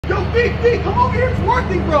Yo, Big, come over here. It's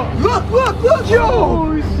working, bro. Look.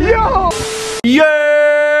 Yo.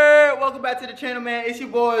 Yeah. Welcome back to the channel, man. It's your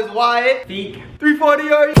boys, Wyatt. Feek.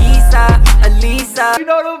 340 or Lisa, Alisa. You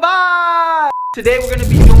know the vibe. Today we're gonna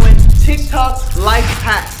be doing TikTok life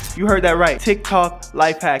hacks. You heard that right. TikTok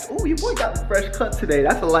life hacks. Oh, your boy got the fresh cut today.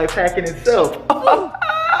 That's a life hack in itself.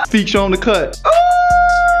 Feek, show him the cut.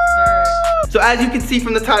 So as you can see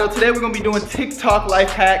from the title, today we're gonna be doing TikTok life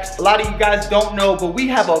hacks. A lot of you guys don't know, but we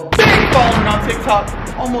have a big following on TikTok.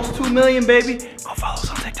 Almost 2 million, baby. Go follow us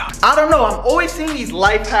on TikTok. I don't know, I'm always seeing these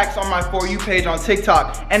life hacks on my For You page on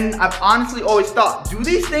TikTok, and I've honestly always thought, do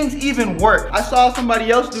these things even work? I saw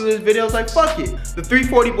somebody else do this video, I was like, fuck it. The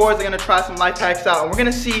 340 boys are gonna try some life hacks out, and we're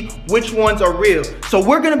gonna see which ones are real. So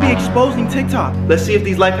we're gonna be exposing TikTok. Let's see if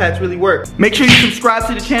these life hacks really work. Make sure you subscribe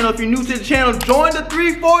to the channel. If you're new to the channel, join the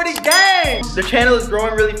 340 gang. The channel is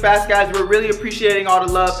growing really fast, guys. We're really appreciating all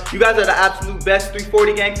the love. You guys are the absolute best.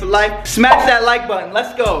 340 gang for life. Smash that like button.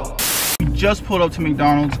 Let's go. We just pulled up to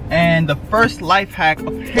McDonald's, and the first life hack,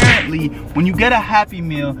 apparently, when you get a Happy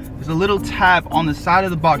Meal, there's a little tab on the side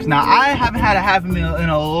of the box. Now, I haven't had a Happy Meal in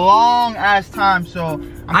a long ass time, so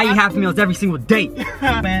I eat Happy Meals every single day.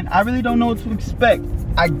 Man, I really don't know what to expect.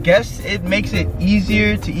 I guess it makes it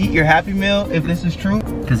easier to eat your Happy Meal if this is true.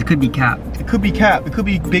 Because it could be cap. It could be cap. It could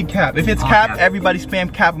be big cap. If it's cap, everybody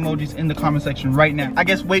spam cap emojis in the comment section right now. I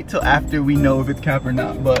guess wait till after we know if it's cap or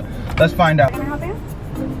not, but let's find out. Can I help you?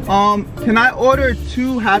 Can I order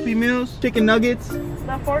 2 Happy Meals, chicken nuggets? The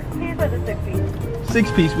 4-piece or the 6-piece?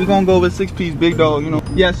 6-piece. We're gonna go with 6-piece, big dog, you know.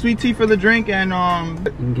 Yeah, sweet tea for the drink and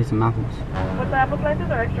You can get some apples. With the apple slices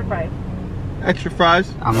or extra fries? extra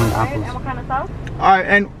fries. I want Alright, apples. and what kind of sauce? Alright,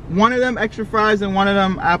 and one of them extra fries and one of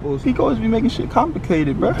them apples. He always be making shit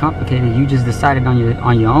complicated, bro. Complicated. You just decided on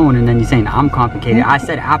your own, and then you're saying I'm complicated. I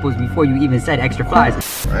said apples before you even said extra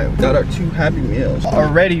fries. Alright, we got our 2 Happy Meals.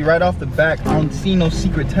 Already, right off the back, I don't see no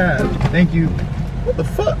secret tab. Thank you. What the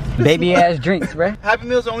fuck? Baby ass drinks, bruh. Happy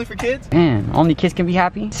Meals only for kids? Man, only kids can be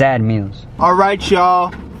happy. Sad meals. Alright,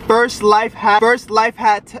 y'all. First life hack test.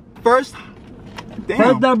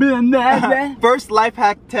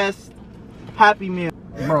 Happy Meal.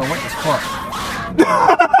 Bro, what the fuck?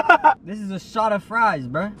 This is a shot of fries,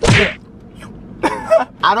 bruh.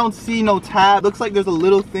 I don't see no tab. Looks like there's a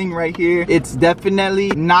little thing right here. It's definitely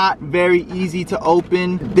not very easy to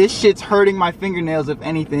open. This shit's hurting my fingernails, if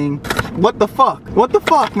anything. What the fuck? What the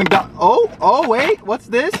fuck, Oh, wait, what's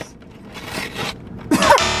this?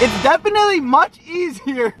 It's definitely much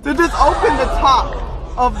easier to just open the top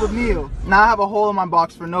of the meal. Now I have a hole in my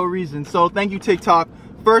box for no reason. So thank you, TikTok.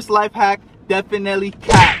 First life hack, definitely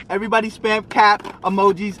cap. Everybody spam cap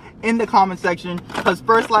emojis in the comment section, because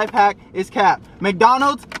first life hack is cap.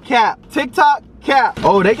 McDonald's, cap. TikTok, cap.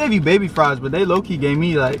 Oh, they gave you baby fries, but they low-key gave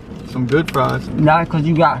me like some good fries. Not because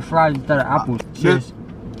you got fries instead of apples. Cheers.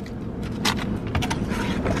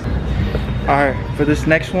 Alright, for this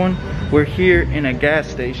next one, we're here in a gas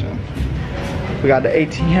station. We got the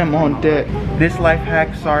ATM on deck. This life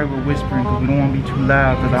hack, sorry we're whispering because we don't want to be too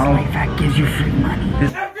loud, because I don't. Life hack gives you free money.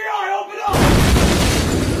 FBI, open up!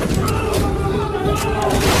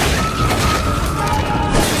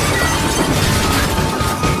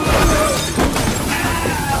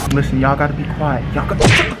 Listen, y'all gotta be quiet. Y'all gotta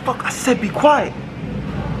shut the fuck. I said be quiet.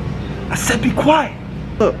 I said be quiet.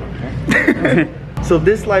 Look. So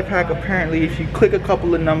this life hack, apparently, if you click a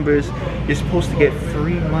couple of numbers, you're supposed to get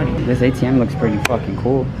free money. This ATM looks pretty fucking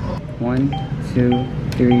cool. 1, 2,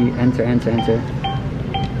 3, enter.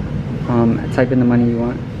 Type in the money you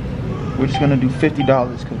want. We're just gonna do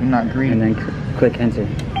 $50 because we're not greedy. And then click enter.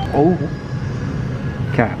 Oh.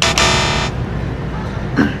 Cap.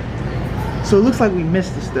 So it looks like we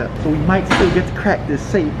missed a step. So we might still get to crack this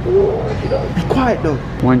safe. Be quiet though.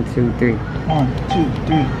 1, 2, 3. 1, 2,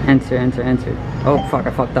 3. Enter. Oh fuck,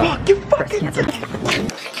 I fucked up. Fuck, you Press fucking. cancel.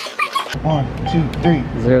 1, 2, 3.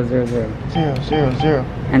 0, 0, 0. 0, 0, 0.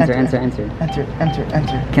 Enter. Enter.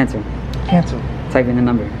 Cancel. Type in the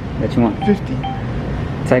number that you want. 50.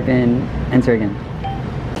 Type in enter again.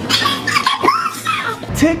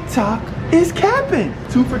 TikTok is capping.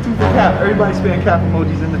 2 for cap. Everybody spam cap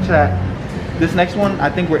emojis in the chat. This next one, I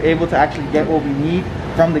think we're able to actually get what we need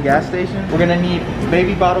from the gas station. We're gonna need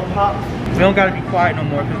baby bottle pops. We don't gotta be quiet no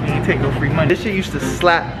more because we ain't take no free money. This shit used to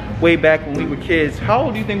slap way back when we were kids. How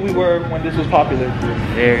old do you think we were when this was popular?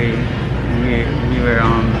 Very.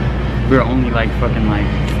 We were only like fucking like.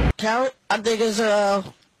 Carrot? I think it's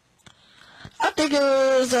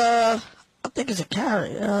a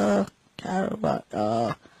carrot. Carrot, but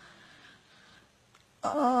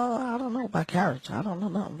I don't know about carrots. I don't know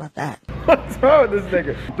nothing about that. What's wrong with this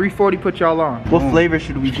nigga? 340 put y'all on. What flavor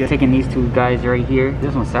should we get? Taking these two guys right here.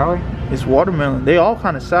 This one's sour? It's watermelon. They all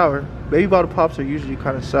kind of sour. Baby bottle pops are usually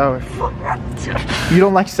kind of sour. You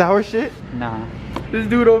don't like sour shit? Nah. This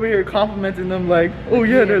dude over here complimenting them like, oh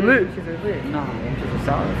yeah, they're lit. Nah, them shits are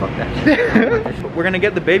sour. Fuck that shit. We're gonna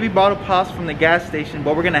get the baby bottle pops from the gas station,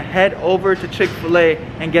 but we're gonna head over to Chick-fil-A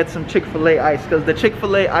and get some Chick-fil-A ice, because the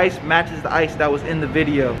Chick-fil-A ice matches the ice that was in the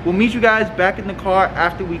video. We'll meet you guys back in the car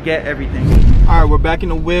after we get everything. All right, we're back in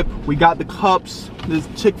the whip. We got the cups. This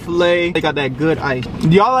Chick-fil-A, they got that good ice. Do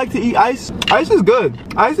y'all like to eat ice? Ice is good.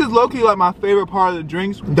 Ice is low-key like my favorite part of the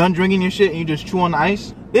drinks. Done drinking your shit and you just chew on the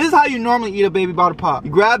ice. This is how you normally eat a baby bottle pop.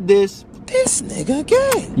 You grab this. This nigga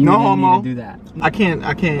gay. You No didn't homo. need to do that. I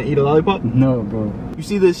can't eat a lollipop. No, bro. You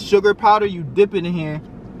see this sugar powder, you dip it in here.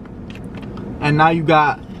 And now you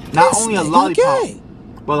got not This only a nigga lollipop, gay.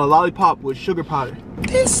 but a lollipop with sugar powder.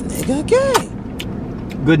 This nigga gay.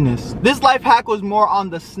 Goodness. This life hack was more on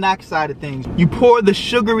the snack side of things. You pour the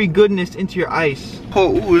sugary goodness into your ice.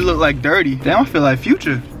 Oh, ooh, it look like dirty. Damn, I feel like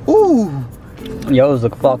Future. Ooh. Yo's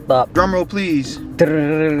look fucked up. Drum roll, please. Fuck.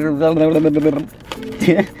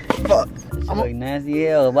 I'm Look nasty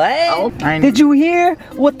hell, what? I ain't- Did you hear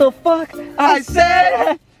what the fuck I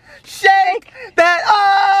said? Shake that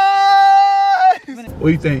ice! What do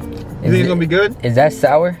you think? You think it's gonna be good? Is that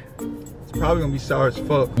sour? It's probably gonna be sour as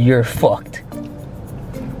fuck. You're fucked.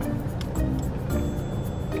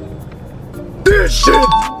 This shit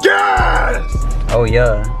gas! Oh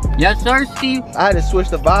yeah. Yes sir, Steve. I had to switch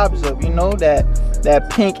the vibes up, you know, that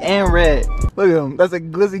pink and red. Look at him, that's a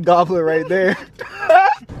glizzy gobbler right there.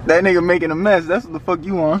 That nigga making a mess, that's what the fuck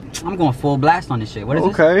you want. I'm going full blast on this shit. What is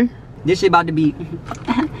Okay. this shit about to be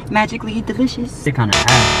magically delicious. They're kind of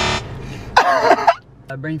ass.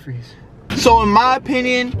 Brain freeze. So in my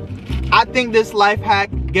opinion, I think this life hack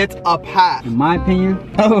gets a pass. In my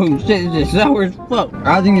opinion, oh shit, it's just sour as fuck.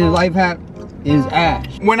 I think this life hack is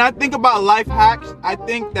ass. When I think about life hacks, I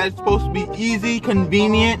think that it's supposed to be easy,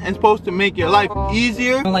 convenient, and supposed to make your life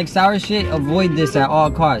easier. I don't like sour shit, avoid this at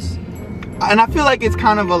all costs. And I feel like it's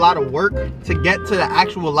kind of a lot of work to get to the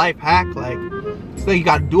actual life hack. Like, it's like you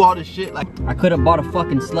gotta do all this shit. Like, I could have bought a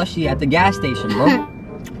fucking slushie at the gas station, bro.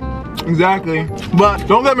 exactly. But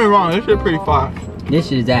don't get me wrong, this shit pretty fire. This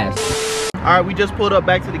shit is ass. All right, we just pulled up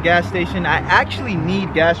back to the gas station. I actually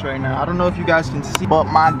need gas right now. I don't know if you guys can see, but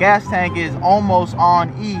my gas tank is almost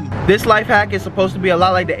on E. This life hack is supposed to be a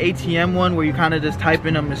lot like the ATM one, where you kind of just type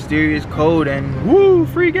in a mysterious code and woo,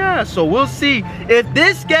 free gas. So we'll see if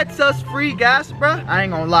this gets us free gas, bruh. I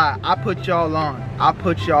ain't gonna lie, I put y'all on. I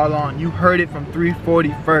put y'all on. You heard it from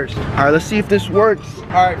 340 first. All right, let's see if this works.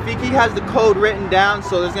 All right, Fiki has the code written down,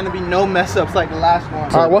 so there's gonna be no mess ups like the last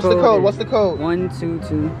one. All right, what's the code? What's the code?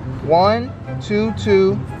 122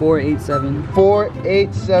 122 487.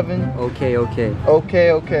 487. Okay.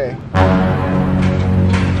 Okay.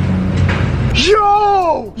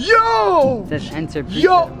 Yo! Just enter.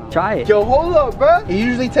 Yo! Try it. Yo, hold up, bruh. It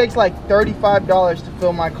usually takes like $35 to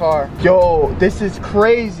fill my car. Yo, this is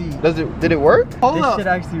crazy. Did it work? Hold This up. shit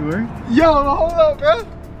actually worked. Yo, hold up, bruh.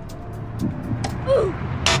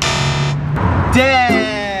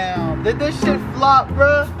 Damn. Did this shit flop,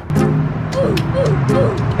 bruh?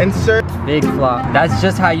 Insert Big flop. That's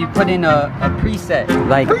just how you put in a preset.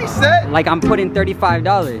 Like preset. Like I'm putting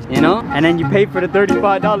 $35, you know? And then you pay for the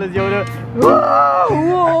 $35, Yoda.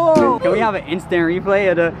 Whoa! Can we have an instant replay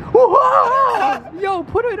of the whoa! Yo,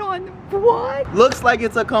 put it on. What? Looks like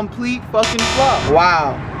it's a complete fucking flop.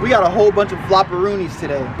 Wow. We got a whole bunch of flopperoonies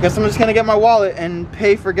today. Guess I'm just gonna get my wallet and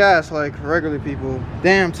pay for gas like regular people.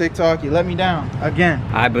 Damn, TikTok, you let me down again.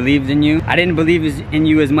 I believed in you. I didn't believe in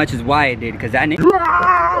you as much as Wyatt did, because that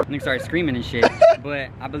nigga started screaming and shit. But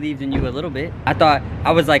I believed in you a little bit.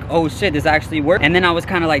 I was like, oh shit, this actually worked. And then I was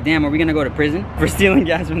kind of like, damn, are we gonna go to prison for stealing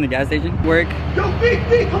gas from the gas station? Work. Yo,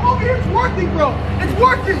 Big, come over here. It's working, bro. It's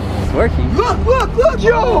working. It's working. Look.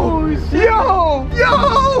 Yo.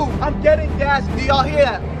 I'm getting gas. Do y'all hear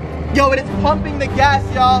that? Yo, it is pumping the gas,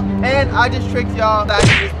 y'all. And I just tricked y'all. I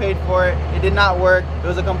actually just paid for it. It did not work. It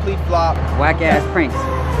was a complete flop. Whack ass pranks.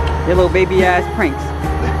 Your little baby ass pranks.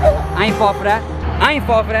 I ain't fall for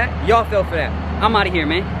that. Y'all fell for that. I'm out of here,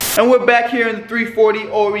 man. And we're back here in the 340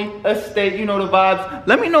 Ori estate. You know the vibes.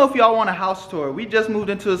 Let me know if y'all want a house tour. We just moved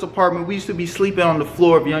into this apartment. We used to be sleeping on the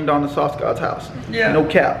floor of Young Don the Sauce God's house. Yeah. No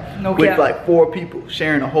cap. No With cap. like 4 people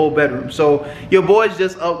sharing a whole bedroom. So your boys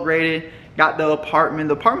just upgraded. Got the apartment.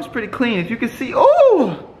 The apartment's pretty clean. If you can see,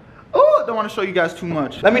 oh, Oh, I don't want to show you guys too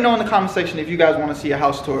much. Let me know in the comment section if you guys want to see a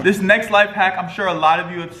house tour. This next life hack, I'm sure a lot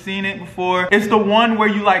of you have seen it before. It's the one where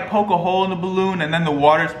you like poke a hole in the balloon and then the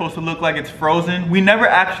water is supposed to look like it's frozen. We never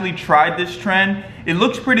actually tried this trend. It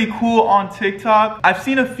looks pretty cool on TikTok. I've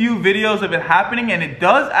seen a few videos of it happening and it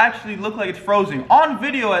does actually look like it's frozen. On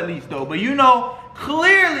video at least though, but you know,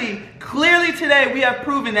 clearly today we have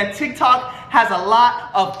proven that TikTok has a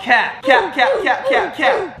lot of cap.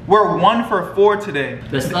 We're 1 for 4 today.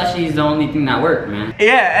 The slushie is the only thing that worked, man.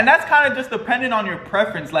 Yeah, and that's kind of just dependent on your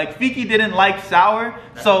preference. Like Fiki didn't like sour,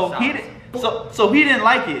 so he didn't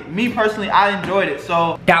like it. Me personally, I enjoyed it.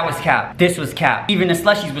 So that was cap. This was cap. Even the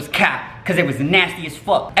slushies was cap, cause it was nasty as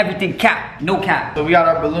fuck. Everything cap, no cap. So we got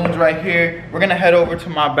our balloons right here. We're gonna head over to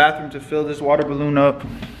my bathroom to fill this water balloon up.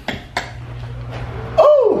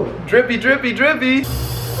 Oh, drippy, drippy, drippy.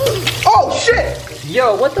 Oh shit!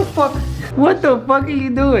 Yo, what the fuck? What the fuck are you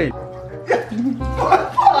doing?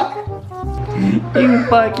 You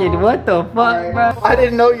fucking, what the fuck, bro? I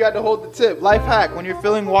didn't know you had to hold the tip. Life hack, when you're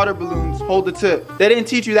filling water balloons, hold the tip. They didn't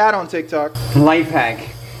teach you that on TikTok. Life hack.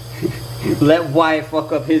 Let Wyatt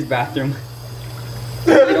fuck up his bathroom.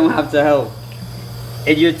 You don't have to help.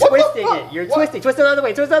 And you're twisting it. You're twisting. Twist it the other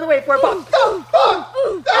way. Twist it the other way for a pump.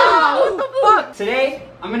 What the fuck? Today,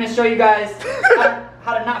 I'm gonna show you guys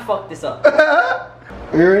how to not fuck this up.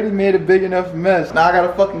 We already made a big enough mess. Now I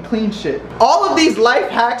gotta fucking clean shit. All of these life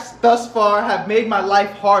hacks thus far have made my life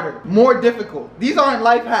harder, more difficult. These aren't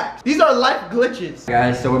life hacks. These are life glitches.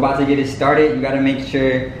 Guys, so we're about to get it started. You gotta make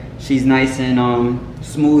sure she's nice and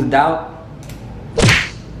smoothed out.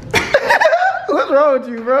 What's wrong with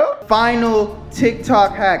you, bro? Final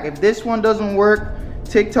TikTok hack. If this one doesn't work,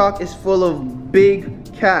 TikTok is full of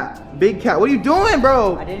big cap. Big cap. What are you doing,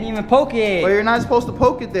 bro? I didn't even poke it. Well, you're not supposed to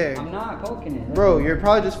poke it there. I'm not poking it. Bro, you're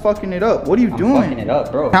probably just fucking it up. What are you doing? Fucking it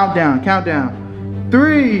up, bro. Countdown, countdown.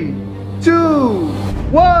 3, 2,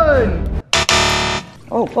 1.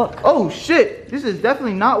 Oh, fuck. Oh, shit. This is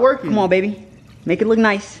definitely not working. Come on, baby. Make it look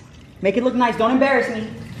nice. Make it look nice. Don't embarrass me.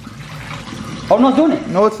 Oh, no, it's doing it.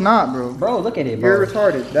 No, it's not, bro. Bro, look at it, bro. You're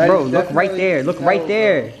retarded. That bro, look right there. Look right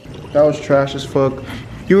there. That was trash as fuck.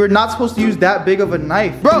 You were not supposed to use that big of a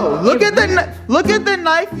knife. Bro, look at the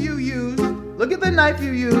knife you used. Look at the knife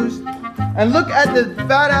you used. And look at the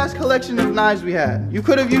fat ass collection of knives we had. You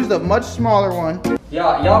could have used a much smaller one.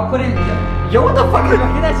 Y'all couldn't. Yo, what the fuck is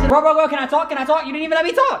wrong with that shit? Bro, can I talk? Can I talk? You didn't even let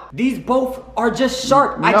me talk. These both are just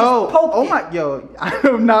sharp. I just poked it. My, yo, I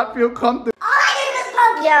do not feel comfortable.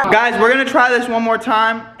 Guys, we're gonna try this one more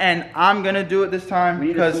time, and I'm gonna do it this time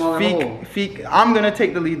because Feek, I'm gonna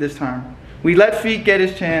take the lead this time. We let Feek get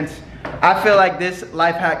his chance. I feel like this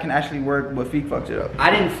life hack can actually work, but Feek fucked it up. I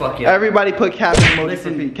didn't fuck it up. Everybody put cap emojis for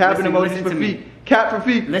Feek. Cap emojis for Feek. Cap for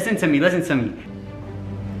Feek. Listen to me. Listen to me.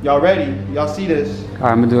 Y'all ready? Y'all see this? All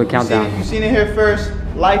right, I'm gonna do a countdown. You seen it here first.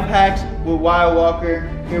 Life hacks with Wyatt Walker.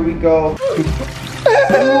 Here we go.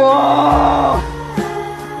 Whoa!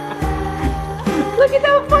 Look at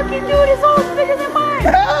that fucking dude. It's all bigger than mine.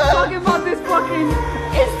 Talking about this fucking.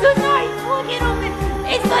 It's the knife. Look at him.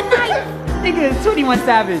 It's a knife. Nigga, 21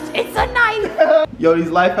 Savage. It's a knife. Yo, these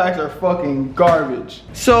life hacks are fucking garbage.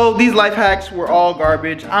 So these life hacks were all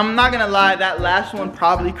garbage. I'm not gonna lie, that last one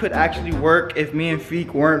probably could actually work if me and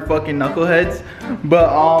Feek weren't fucking knuckleheads.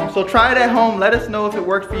 But so try it at home. Let us know if it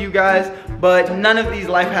worked for you guys. But none of these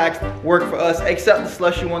life hacks work for us except the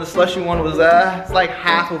slushy one. The slushy one was it's like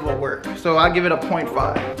half of a work. So I'll give it a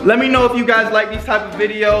 0.5. Let me know if you guys like these type of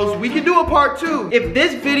videos. We can do a part 2. If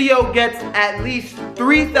this video gets at least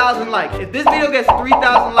 3,000 likes. If this video gets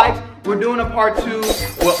 3,000 likes, we're doing a part 2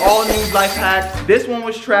 with all new life hacks. This one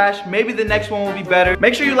was trash. Maybe the next one will be better.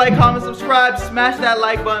 Make sure you like, comment, subscribe. Smash that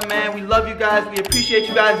like button, man. We love you guys. We appreciate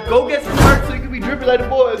you guys. Go get some merch so you can be drippy like the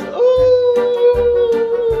boys. Ooh,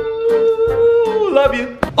 love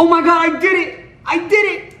you. Oh my God, I did it. I did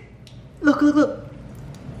it. Look, look, look.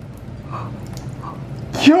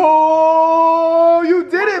 Yo, you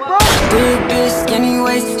did it, bro. Big bitch, skinny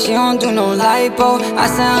waist, she don't do no lipo. I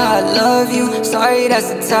said I love you, sorry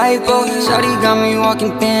that's a typo. Shawty got me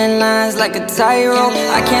walking thin lines like a tightrope.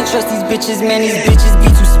 I can't trust these bitches, man, these bitches be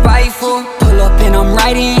too spiteful. Pull up and I'm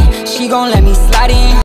riding, she gon' let me slide in.